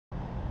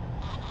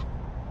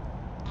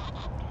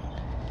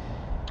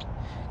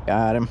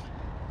Got him.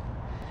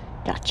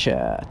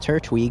 Gotcha.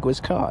 Turtwig was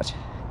caught.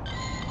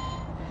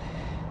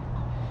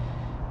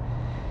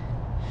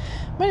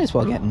 Might as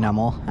well get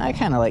Nummel. I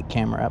kind of like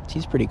Camerupt.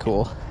 He's pretty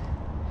cool.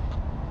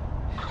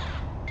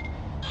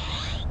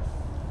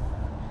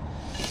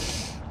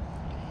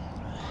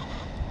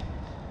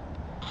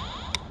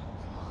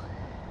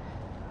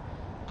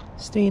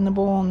 Stay in the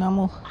bowl,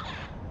 Nummel.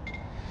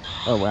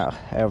 Oh wow,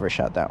 I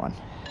overshot that one.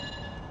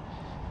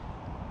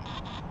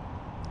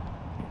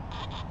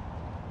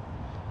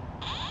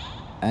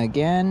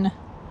 Again.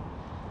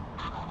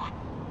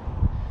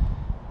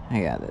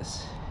 I got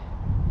this.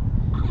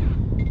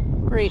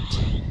 Great.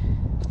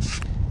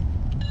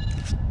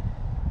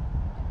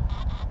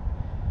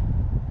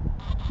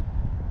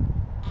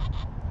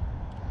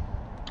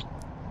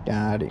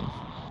 Got him.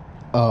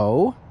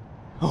 Oh?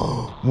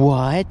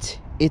 What?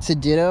 It's a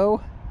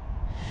Ditto?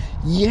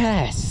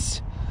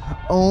 Yes!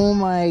 Oh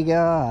my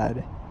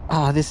god.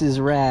 Oh, this is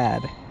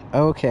rad.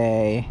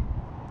 Okay.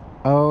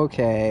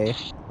 Okay.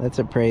 Let's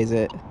appraise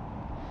it.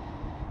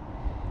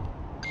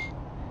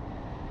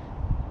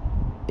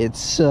 It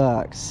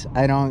sucks.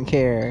 I don't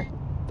care.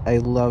 I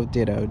love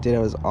Ditto.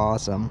 Ditto is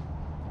awesome.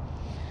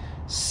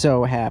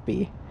 So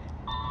happy.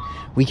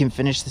 We can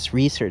finish this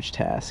research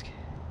task.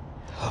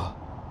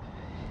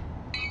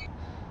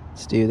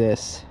 Let's do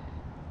this.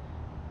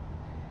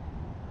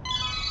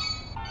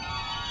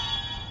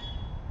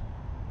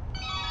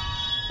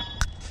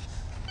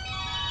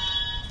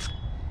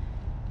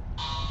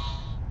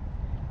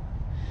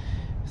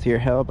 With your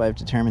help, I've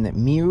determined that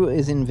Mew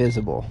is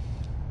invisible.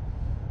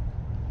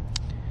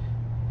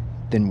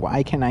 Then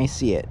why can I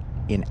see it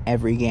in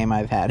every game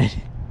I've had it?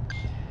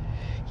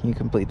 Can you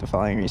complete the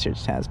following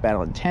research tasks?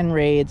 Battle in 10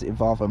 raids,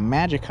 evolve a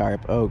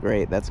Magikarp. Oh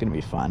great, that's gonna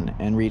be fun.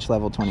 And reach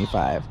level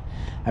 25.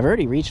 I've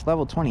already reached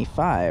level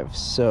 25,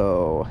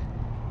 so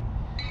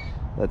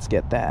let's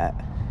get that.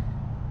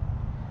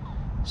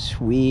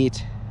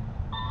 Sweet.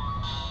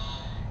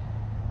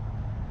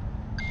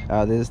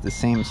 Oh, this is the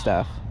same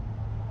stuff.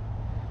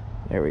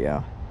 There we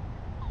go.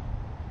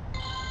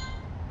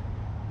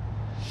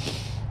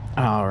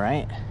 All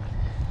right.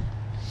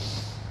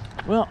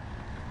 Well,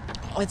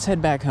 let's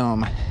head back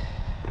home.